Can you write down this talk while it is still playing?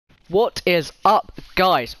What is up,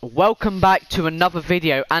 guys? Welcome back to another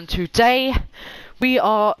video, and today we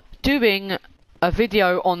are doing a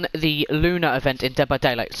video on the LUNAR event in Dead by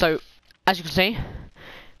Daylight. So as you can see,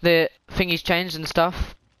 the thingy's changed and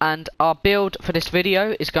stuff, and our build for this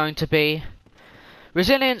video is going to be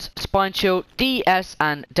Resilience, Spine Shield, DS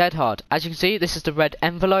and Dead Hard. As you can see, this is the red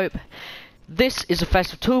envelope. This is a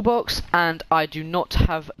festive toolbox, and I do not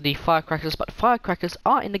have the firecrackers, but the firecrackers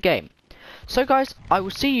are in the game. So guys, I will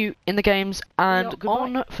see you in the games, and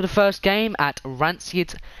on for the first game at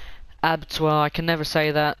Rancid Abattoir. I can never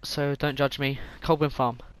say that, so don't judge me. Coldwind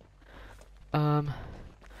Farm.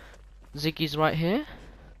 Ziggy's right here.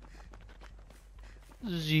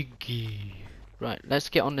 Ziggy. Right, let's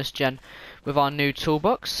get on this gen with our new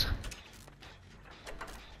toolbox.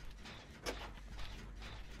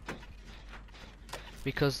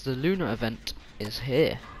 Because the LUNAR event is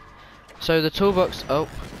here. So the toolbox,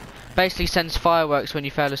 basically sends fireworks when you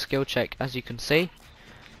fail a skill check, as you can see.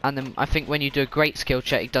 And then I think when you do a great skill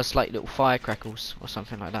check, it does like little firecrackles or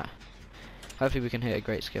something like that. Hopefully we can hit a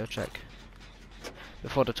great skill check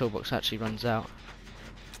before the toolbox actually runs out.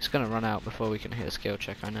 It's gonna run out before we can hit a skill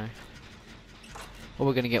check, I know. Or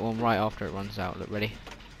we're gonna get one right after it runs out. Look, ready?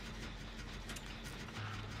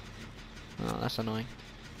 Oh, that's annoying.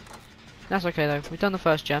 That's okay though. We've done the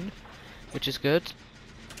first gen, which is good.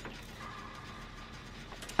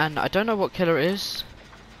 And I don't know what killer it is.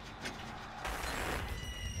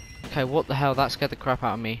 Okay, what the hell? That scared the crap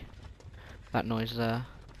out of me. That noise there.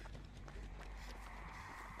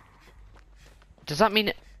 Does that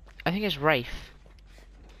mean I think it's Wraith.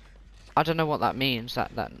 I don't know what that means,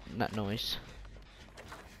 that noise.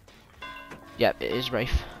 Yep, it is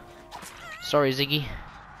Wraith. Sorry, Ziggy.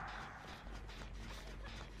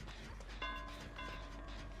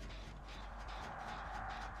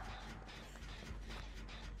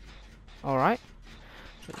 Alright.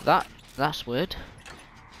 That's weird.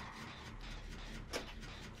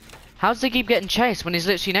 How's Ziggy getting chased when he's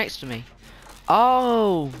literally next to me?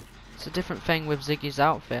 Oh! It's a different thing with Ziggy's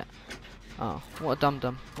outfit. Oh, what a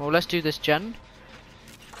dum-dum. Well, let's do this gen.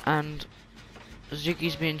 And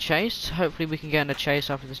Ziggy's being chased. Hopefully we can get in a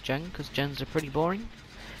chase after this gen, because gens are pretty boring.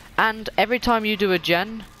 And every time you do a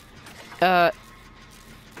gen,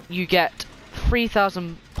 you get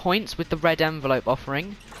 3,000 points with the red envelope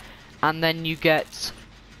offering. And then you get,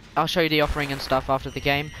 I'll show you the offering and stuff after the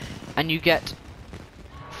game, and you get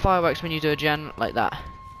fireworks when you do a gen like that.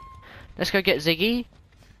 Let's go get Ziggy,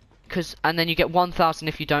 and then you get 1,000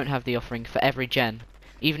 if you don't have the offering for every gen,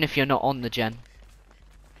 even if you're not on the gen.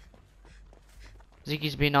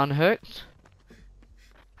 Ziggy's been unhooked,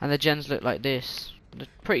 and the gens look like this. They're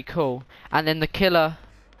pretty cool. And then the killer,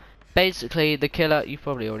 basically the killer, you've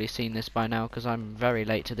probably already seen this by now because I'm very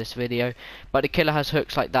late to this video, but the killer has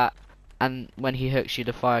hooks like that. And when he hooks you,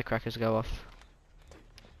 the firecrackers go off.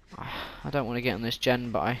 I don't want to get on this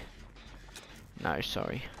gen, but no,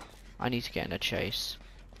 sorry. I need to get in a chase.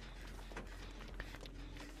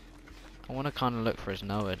 I want to kind of look for his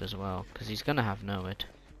NOED as well, because he's going to have NOED.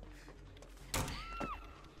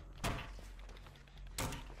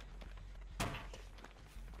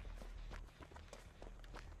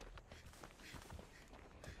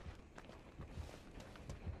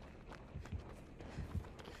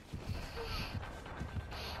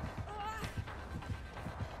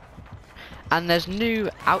 And there's new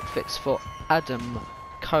outfits for Adam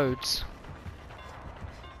codes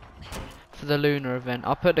for the LUNAR event.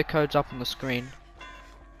 I'll put the codes up on the screen.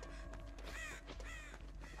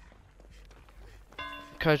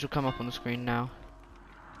 Codes will come up on the screen now.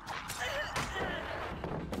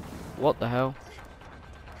 What the hell?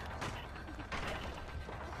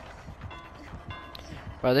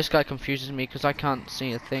 Bro, this guy confuses me because I can't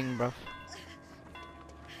see a thing, bruv.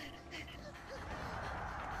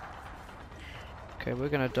 Okay, we're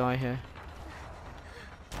gonna die here.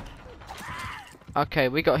 Okay,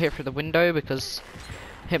 we got hit through the window because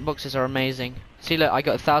hitboxes are amazing. See, look, I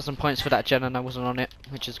got 1,000 points for that gen and I wasn't on it,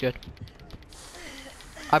 which is good.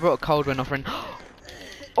 I brought a Coldwind offering.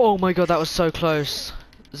 Oh my god, that was so close.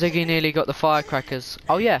 Ziggy nearly got the firecrackers.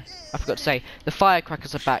 Oh yeah, I forgot to say, the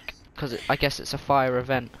firecrackers are back because I guess it's a fire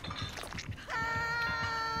event.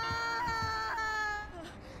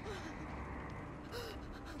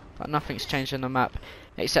 But nothing's changed on the map,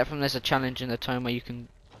 except from there's a challenge in the tome where you can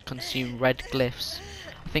consume red glyphs.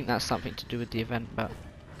 I think that's something to do with the event, but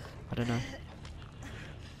I don't know.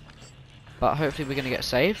 But hopefully we're gonna get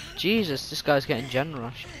saved. Jesus, this guy's getting gen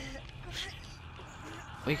rushed.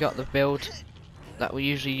 We got the build that we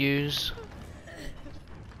usually use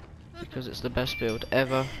because it's the best build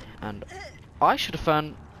ever, and I should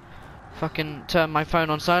have fucking turned my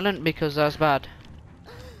phone on silent because that's bad.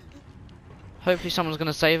 Hopefully someone's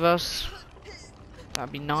gonna save us.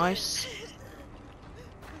 That'd be nice.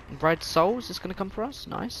 Red souls is gonna come for us.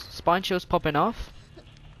 Nice. Spine shield's popping off.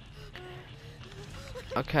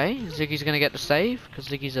 Okay, Ziggy's gonna get the save because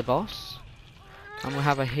Ziggy's a boss. And we'll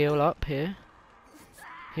have a heal up here.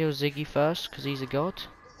 Heal Ziggy first because he's a god.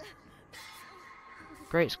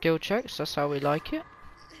 Great skill checks, that's how we like it.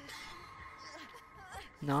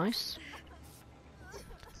 Nice.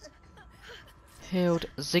 Healed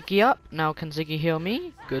Ziggy up. Now can Ziggy heal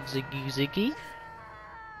me? Good Ziggy.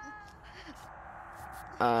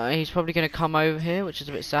 He's probably going to come over here, which is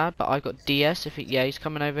a bit sad, but I've got DS. Yeah, he's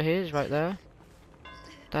coming over here. He's right there.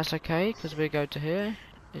 That's okay, because we go to here.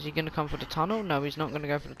 Is he going to come for the tunnel? No, he's not going to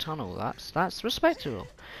go for the tunnel. That's respectable.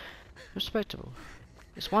 Respectable.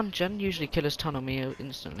 This one gen usually killers tunnel me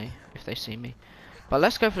instantly if they see me. But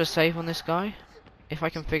let's go for the save on this guy. If I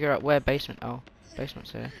can figure out where basement. Oh,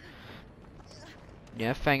 basement's here.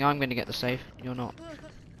 Yeah, Feng, I'm going to get the save. You're not.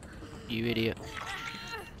 You idiot.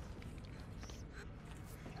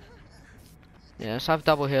 Yeah, let's have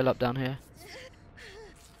double heal up down here.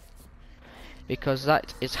 Because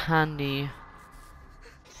that is handy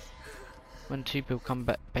when two people come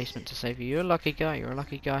back basement to save you. You're a lucky guy, you're a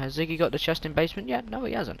lucky guy. Has Ziggy got the chest in basement yet? No,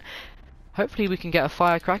 he hasn't. Hopefully we can get a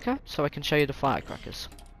firecracker so I can show you the firecrackers.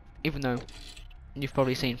 Even though you've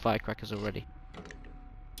probably seen firecrackers already.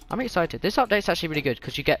 I'm excited. This update's actually really good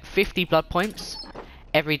because you get 50 blood points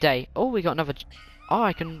every day. Oh, we got another. Oh,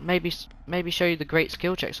 I can maybe show you the great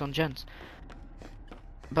skill checks on gens.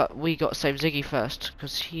 But we got to save Ziggy first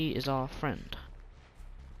because he is our friend.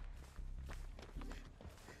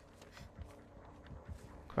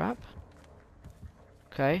 Crap.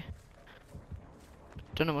 Okay.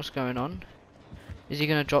 Don't know what's going on. Is he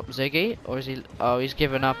gonna drop Ziggy or is he? Oh, he's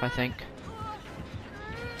given up, I think.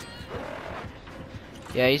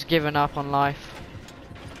 Yeah, he's given up on life.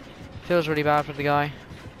 Feels really bad for the guy.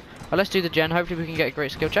 But let's do the gen. Hopefully we can get a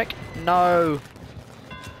great skill check. No.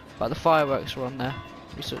 But the fireworks were on there.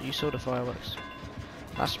 You saw the fireworks.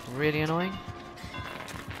 That's really annoying.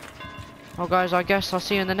 Well, guys, I guess I'll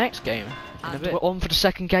see you in the next game. And we're on for the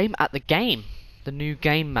second game at the game. The new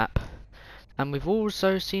game map. And we've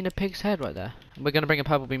also seen a pig's head right there. We're going to bring a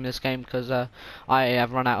purple beam in this game because I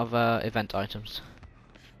have run out of event items.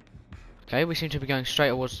 Okay, we seem to be going straight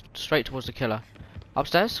towards the killer.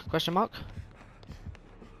 Upstairs? Question mark?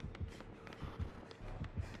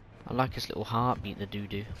 I like his little heartbeat, the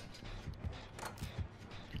doo-doo.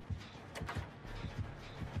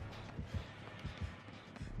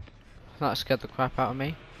 That scared the crap out of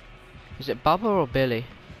me. Is it Bubba or Billy?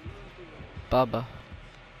 Bubba.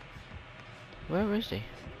 Where is he?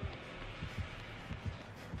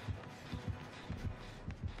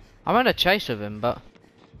 I ran a chase with him, but...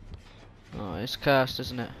 Oh, it's cursed,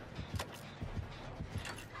 isn't it?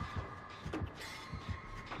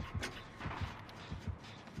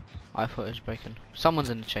 I thought it was broken.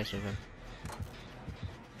 Someone's in the chase with him.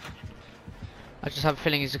 I just have a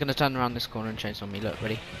feeling he's going to turn around this corner and chase on me. Look,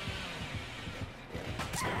 ready?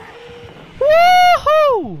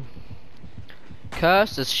 Woohoo!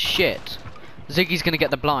 Cursed as shit. Ziggy's gonna get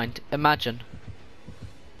the blind. Imagine.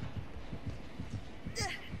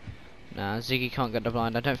 Nah, Ziggy can't get the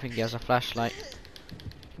blind. I don't think he has a flashlight.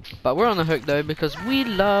 But we're on the hook though because we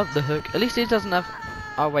love the hook. At least he doesn't have.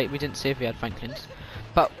 Oh wait, we didn't see if he had Franklin's.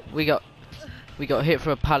 But we got hit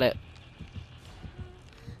for a pallet,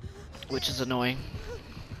 which is annoying.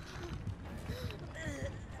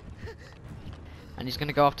 And he's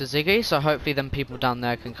gonna go after Ziggy, so hopefully them people down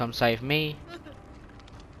there can come save me.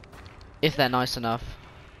 If they're nice enough.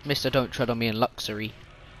 Mister, don't tread on me in luxury.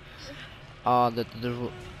 Ah, the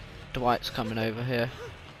Dwight's coming over here.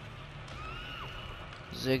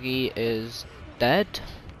 Ziggy is dead.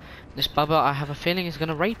 This Bubba, I have a feeling, is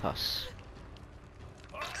gonna rape us.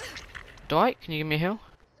 Dwight, can you give me a heal?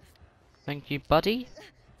 Thank you, buddy.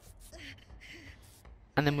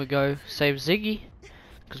 And then we go save Ziggy,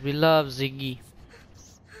 because we love Ziggy.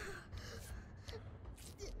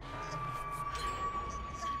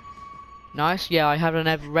 Nice, yeah, I have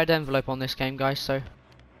a red envelope on this game, guys, so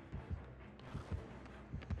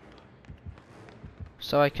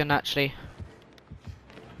I can actually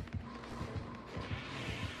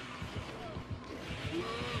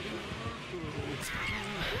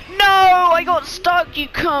No, I got stuck, you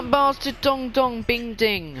cunt bastard. Dong dong bing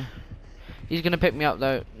ding. He's gonna pick me up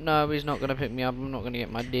though. No, he's not gonna pick me up. I'm not gonna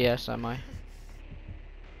get my DS, am I?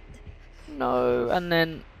 No, and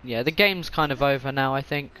then yeah, the game's kind of over now, I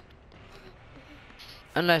think.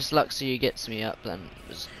 Unless Luxury gets me up, then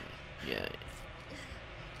yeah.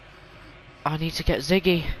 I need to get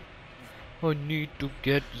Ziggy. I need to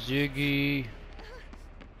get Ziggy.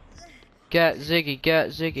 Get Ziggy, get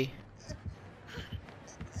Ziggy.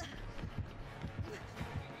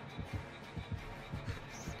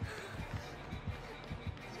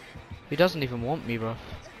 He doesn't even want me, bro.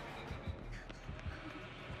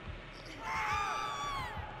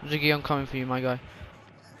 Ziggy, I'm coming for you, my guy.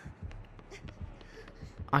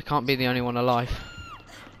 I can't be the only one alive.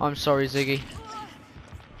 I'm sorry, Ziggy.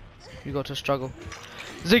 You got to struggle.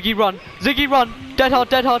 Ziggy, run! Ziggy, run! Dead hard,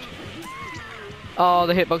 dead hard! Oh,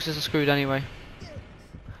 the hitboxes are screwed anyway.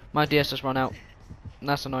 My DS just run out.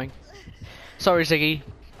 That's annoying. Sorry, Ziggy.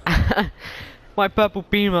 My purple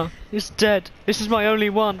beamer is dead. This is my only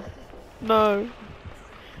one. No.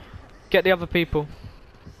 Get the other people.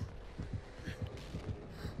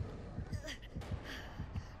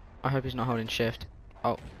 I hope he's not holding shift.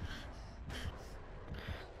 Oh.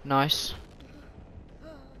 Nice.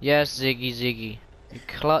 Yes, Ziggy, Ziggy. You're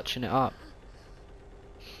clutching it up.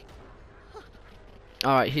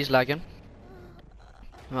 Alright, he's lagging.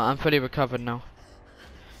 Right, I'm fully recovered now.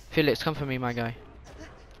 Felix, come for me, my guy.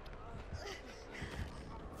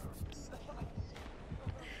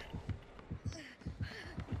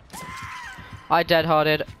 I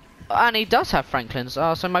dead-hearted. And he does have Franklin's.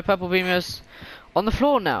 Oh, so my purple beamer's on the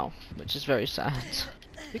floor now. Which is very sad.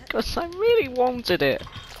 Because I really wanted it.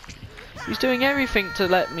 He's doing everything to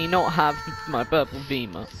let me not have my purple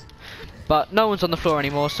beamer. But no one's on the floor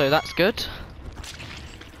anymore, so that's good.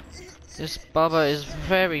 This Bubba is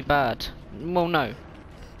very bad. Well, no.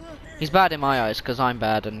 He's bad in my eyes because I'm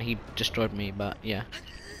bad and he destroyed me, but yeah.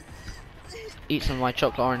 Eat some of my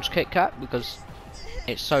chocolate orange Kit Kat because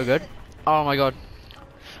it's so good. Oh my god.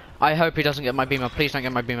 I hope he doesn't get my beamer. Please don't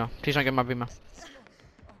get my beamer. Please don't get my beamer.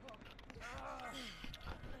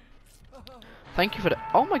 Thank you for the—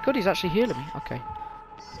 oh my god, he's actually healing me. Okay.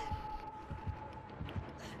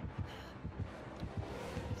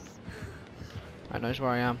 I knows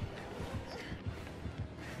where I am.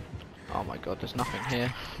 Oh my god, there's nothing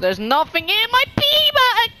here. There's nothing here! My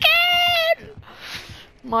beamer again!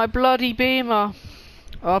 My bloody beamer.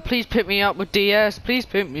 Oh, please pick me up with DS. Please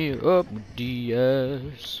pick me up with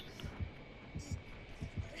DS.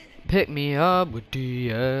 Pick me up with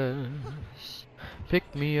DS.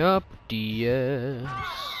 Pick me up with DS.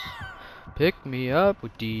 Pick me up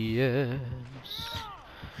with DS.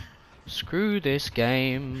 Screw this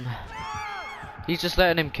game. He's just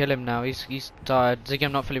letting him kill him now. He's tired. Ziggy,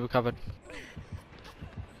 I'm not fully recovered.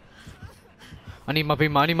 I need my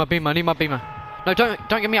beamer. I need my beamer. I need my beamer. No, don't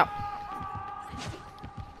get me up.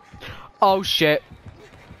 Oh shit.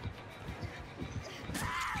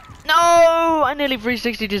 No! I nearly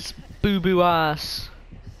 360'd his boo-boo ass.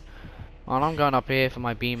 Well, I'm going up here for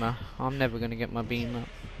my beamer. I'm never gonna get my beamer.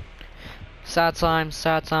 Sad times,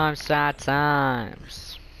 sad times, sad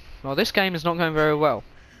times. Well, this game is not going very well.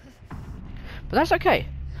 But that's okay.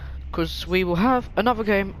 Because we will have another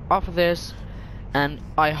game after this. And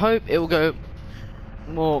I hope it will go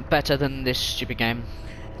more better than this stupid game.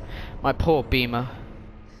 My poor beamer.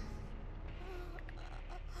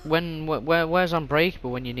 Where's Unbreakable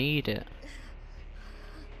when you need it?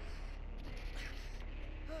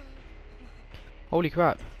 Holy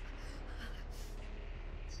crap.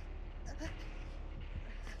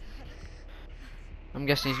 I'm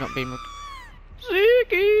guessing he's not being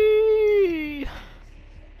Ziggy!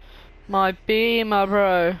 My beamer,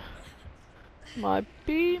 bro. My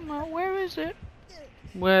beamer, where is it?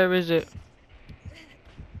 Where is it?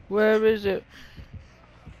 Where is it?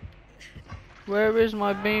 Where is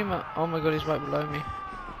my beamer? Oh my god, he's right below me.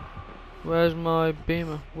 Where's my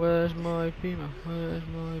beamer? Where's my beamer? Where's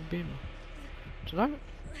my beamer? Did I?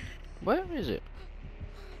 Where is it?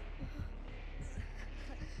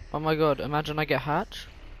 Oh my god, imagine I get hatched.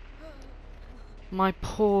 My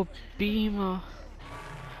poor beamer.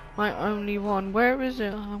 My only one. Where is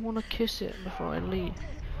it? I want to kiss it before I leave.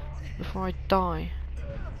 Before I die.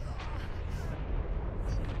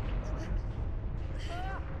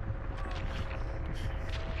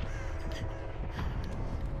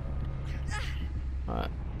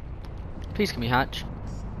 Alright. Please can we hatch?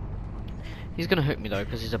 He's gonna hook me though,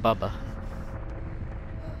 because he's a bubba.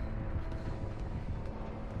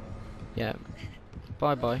 Yeah.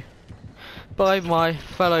 Bye bye. Bye my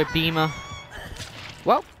fellow beamer.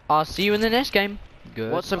 Well, I'll see you in the next game.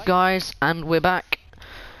 Good. What's up guys, and we're back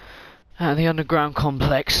at the underground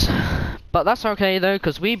complex. But that's okay though,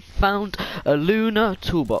 because we found a LUNAR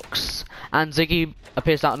toolbox. And Ziggy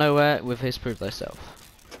appears out of nowhere with his prove thyself.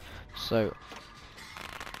 So,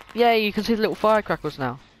 yeah, you can see the little firecrackers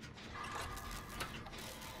now.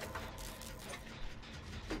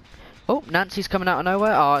 Oh, Nancy's coming out of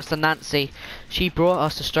nowhere. Oh, it's the Nancy. She brought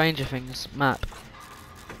us the Stranger Things map.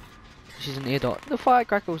 She's an ear dot. The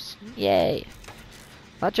firecrackles! Yay!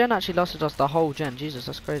 That gen actually lasted us the whole gen. Jesus,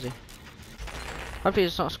 that's crazy. Hopefully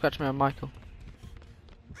it's not scratching me on Michael.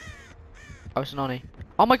 Oh, it's Nonny.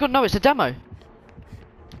 Oh my god, no, it's a demo!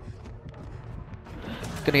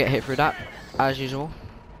 Gonna get hit through that, as usual.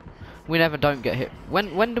 We never don't get hit.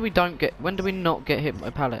 When do we not get hit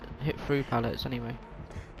by pallet? Hit through pallets anyway.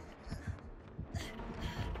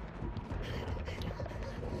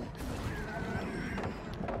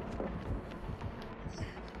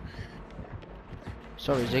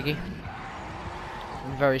 Sorry, Ziggy.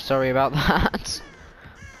 I'm very sorry about that.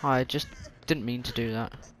 I just didn't mean to do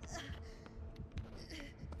that.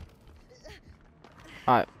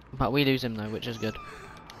 Alright, but we lose him though, which is good.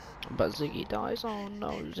 But Ziggy dies. Oh no,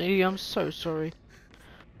 Ziggy, I'm so sorry.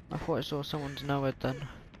 I thought I saw someone's nowhere then.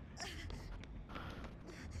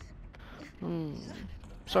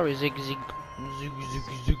 Sorry, Ziggy.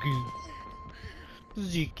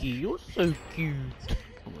 Ziggy, you're so cute.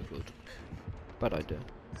 Oh my god. Bad idea.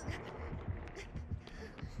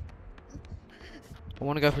 I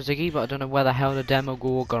want to go for Ziggy, but I don't know where the hell the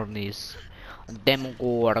Demogorgon is.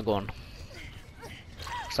 Demogorgon.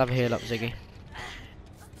 Let's have a heal up, Ziggy.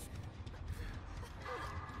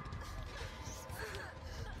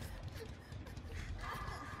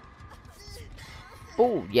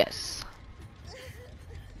 Oh, yes.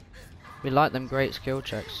 We like them great skill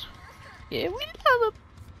checks. Yeah, we love them.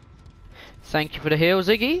 Thank you for the heal,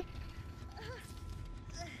 Ziggy.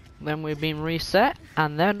 Then we've been reset,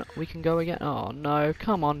 and then we can go again. Oh no,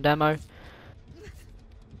 come on, demo.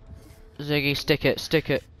 Ziggy, stick it,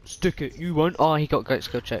 stick it, stick it. You won't. Oh, he got great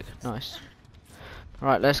skill check. Nice.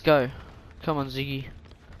 Right, let's go. Come on, Ziggy.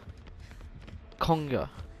 Conga.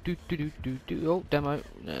 Do do do do do. Oh, demo.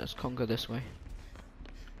 Yeah, let's conga this way.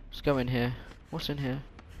 Let's go in here. What's in here?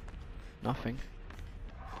 Nothing.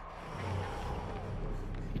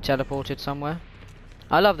 You teleported somewhere?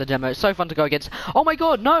 I love the demo. It's so fun to go against. Oh my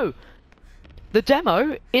god, no! The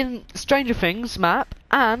demo in Stranger Things map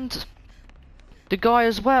and the guy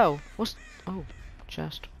as well. What's... Oh,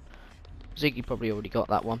 chest. Ziggy probably already got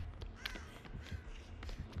that one.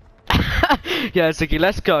 Yeah, Ziggy,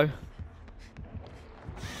 let's go.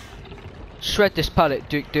 Shred this pallet,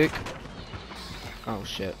 Duke. Oh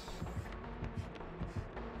shit.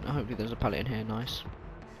 Hopefully there's a pallet in here, nice.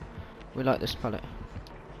 We like this pallet.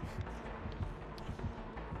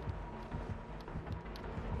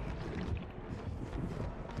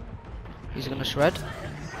 He's gonna shred.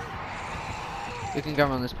 We can go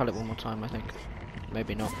around this pallet one more time, I think.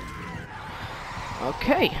 Maybe not.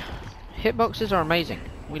 Okay. Hitboxes are amazing.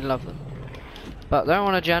 We love them. But they're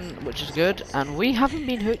on a gen, which is good, and we haven't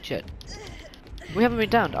been hooked yet. We haven't been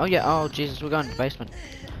downed. Oh yeah, oh Jesus, we're going to the basement.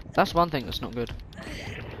 That's one thing that's not good.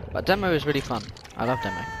 But demo is really fun. I love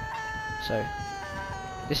demo. So,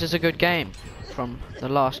 this is a good game from the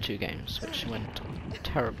last two games, which went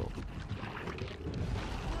terrible.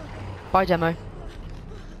 Bye, demo.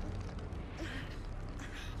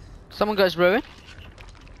 Someone goes ruin,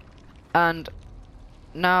 and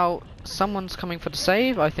now someone's coming for the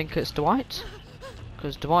save. I think it's Dwight,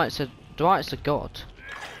 because Dwight's a god.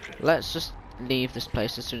 Let's just leave this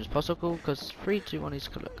place as soon as possible, because 3, 2, 1 is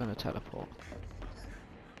gonna teleport.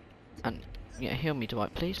 And yeah, heal me,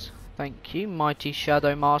 Dwight, please. Thank you, Mighty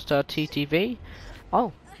Shadow Master TTV.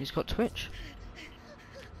 Oh, he's got Twitch.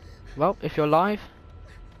 Well, if you're live,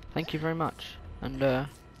 thank you very much, and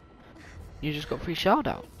you just got free shout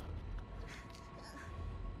out.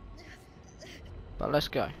 But let's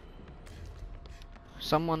go.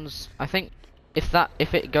 Someone's. I think if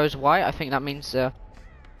it goes white, I think that means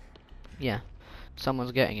yeah,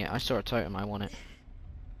 someone's getting it. I saw a totem. I want it.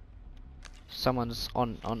 Someone's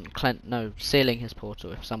sealing his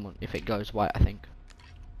portal. If it goes white, I think.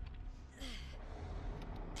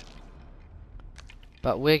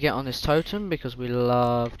 But we'll get on this totem because we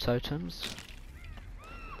love totems.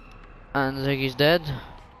 And Ziggy's dead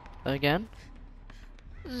again.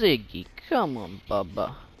 Ziggy, come on,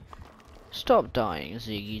 Bubba. Stop dying,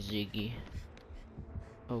 Ziggy.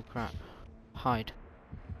 Oh crap. Hide.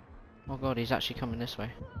 Oh god, he's actually coming this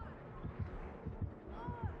way.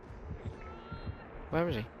 Where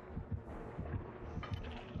is he?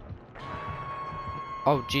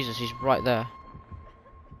 Oh Jesus, he's right there.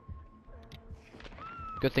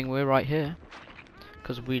 Good thing we're right here,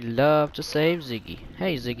 because we love to save Ziggy.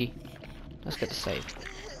 Hey Ziggy, let's get the save.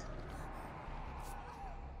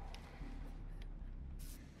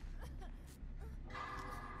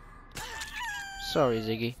 Sorry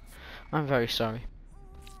Ziggy, I'm very sorry.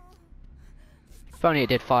 If only it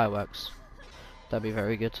did fireworks, that'd be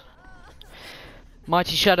very good.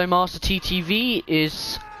 Mighty Shadow Master TTV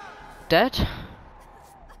is dead.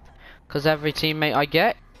 Because every teammate I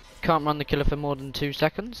get can't run the killer for more than 2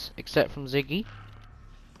 seconds, except from Ziggy.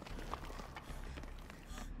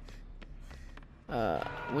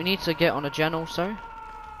 We need to get on a gen also.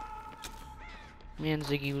 Me and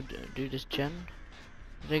Ziggy would do this gen.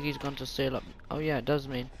 Ziggy's gone to seal up. Oh yeah, it does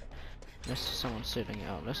mean there's someone sealing it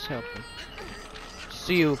out. Let's help him.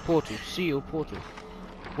 Seal portal, seal portal.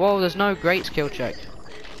 Whoa, there's no great skill check.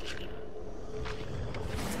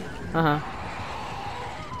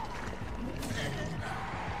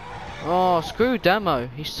 Oh, screw Demo.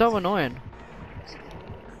 He's so annoying.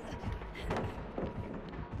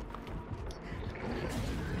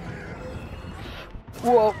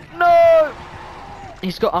 Whoa, no!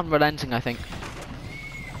 He's got unrelenting, I think.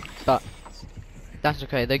 But that's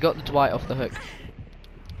okay. They got the Dwight off the hook.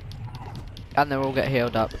 And they'll all get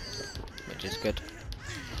healed up, which is good.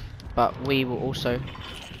 But we will also...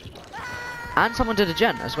 And someone did a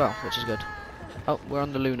gen as well, which is good. Oh, we're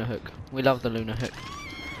on the Lunar hook. We love the Lunar hook.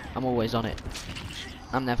 I'm always on it.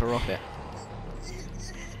 I'm never off it.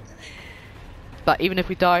 But even if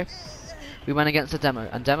we die, we went against a Demo,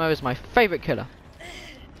 and Demo is my favourite killer.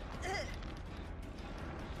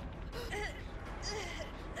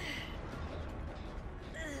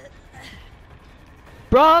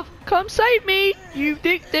 Bruv, come save me, you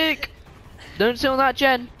dick. Don't sit on that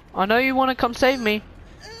gen. I know you want to come save me.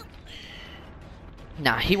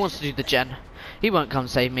 Nah, he wants to do the gen. He won't come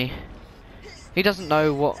save me. He doesn't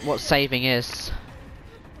know what saving is.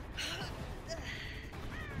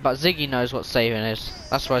 But Ziggy knows what saving is.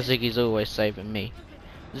 That's why Ziggy's always saving me.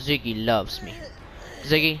 Ziggy loves me.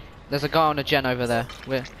 Ziggy, there's a guy on a gen over there.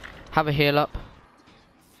 We'll have a heal up.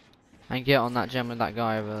 And get on that gen with that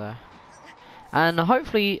guy over there. And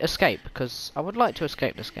hopefully escape, because I would like to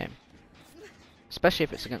escape this game. Especially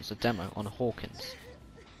if it's against a Demo on Hawkins.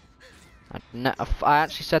 I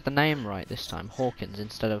actually said the name right this time. Hawkins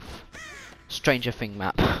instead of Stranger Thing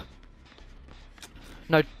map.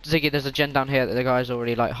 No, Ziggy, there's a gen down here that the guy's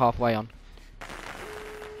already like halfway on.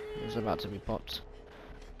 It's about to be popped.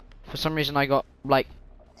 For some reason I got like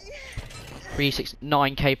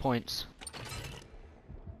 9k points.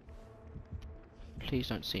 Please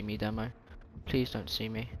don't see me, Demo. Please don't see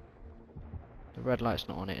me. The red light's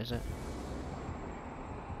not on it, is it?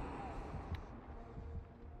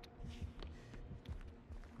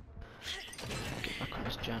 Get back on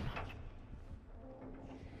this gen.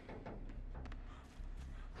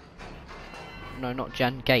 No, not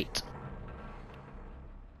gen, gate.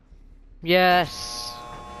 Yes!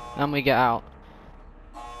 And we get out.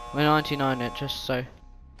 We're 99 it, just so.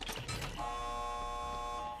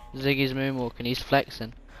 Ziggy's moonwalking, he's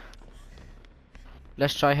flexing.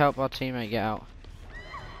 Let's try help our teammate get out.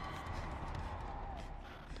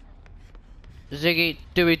 Ziggy,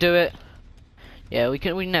 do we do it? Yeah,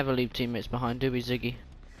 we never leave teammates behind, do we, Ziggy?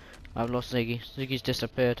 I've lost Ziggy. Ziggy's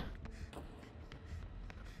disappeared.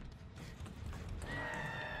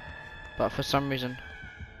 But for some reason...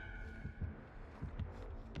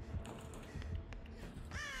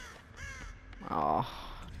 Oh,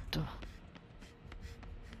 duh.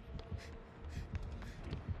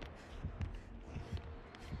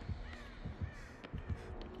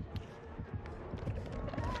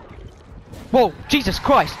 Whoa, Jesus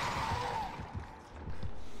Christ!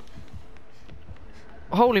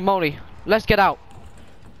 Holy moly, let's get out.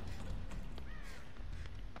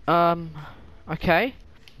 Okay.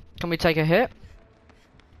 Can we take a hit?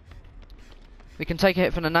 We can take a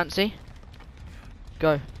hit from the Nancy.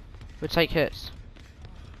 Go. We'll take hits.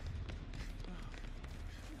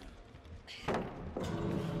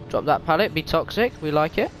 Drop that pallet, be toxic, we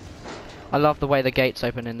like it. I love the way the gates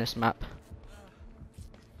open in this map.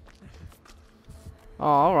 Oh,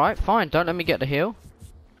 alright, fine, don't let me get the heal.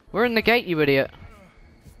 We're in the gate, you idiot.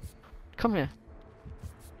 Come here.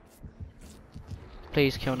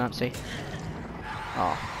 Please kill Nancy.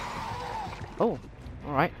 Oh. Oh,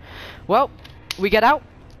 alright. Well, we get out,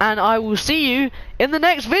 and I will see you in the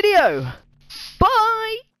next video!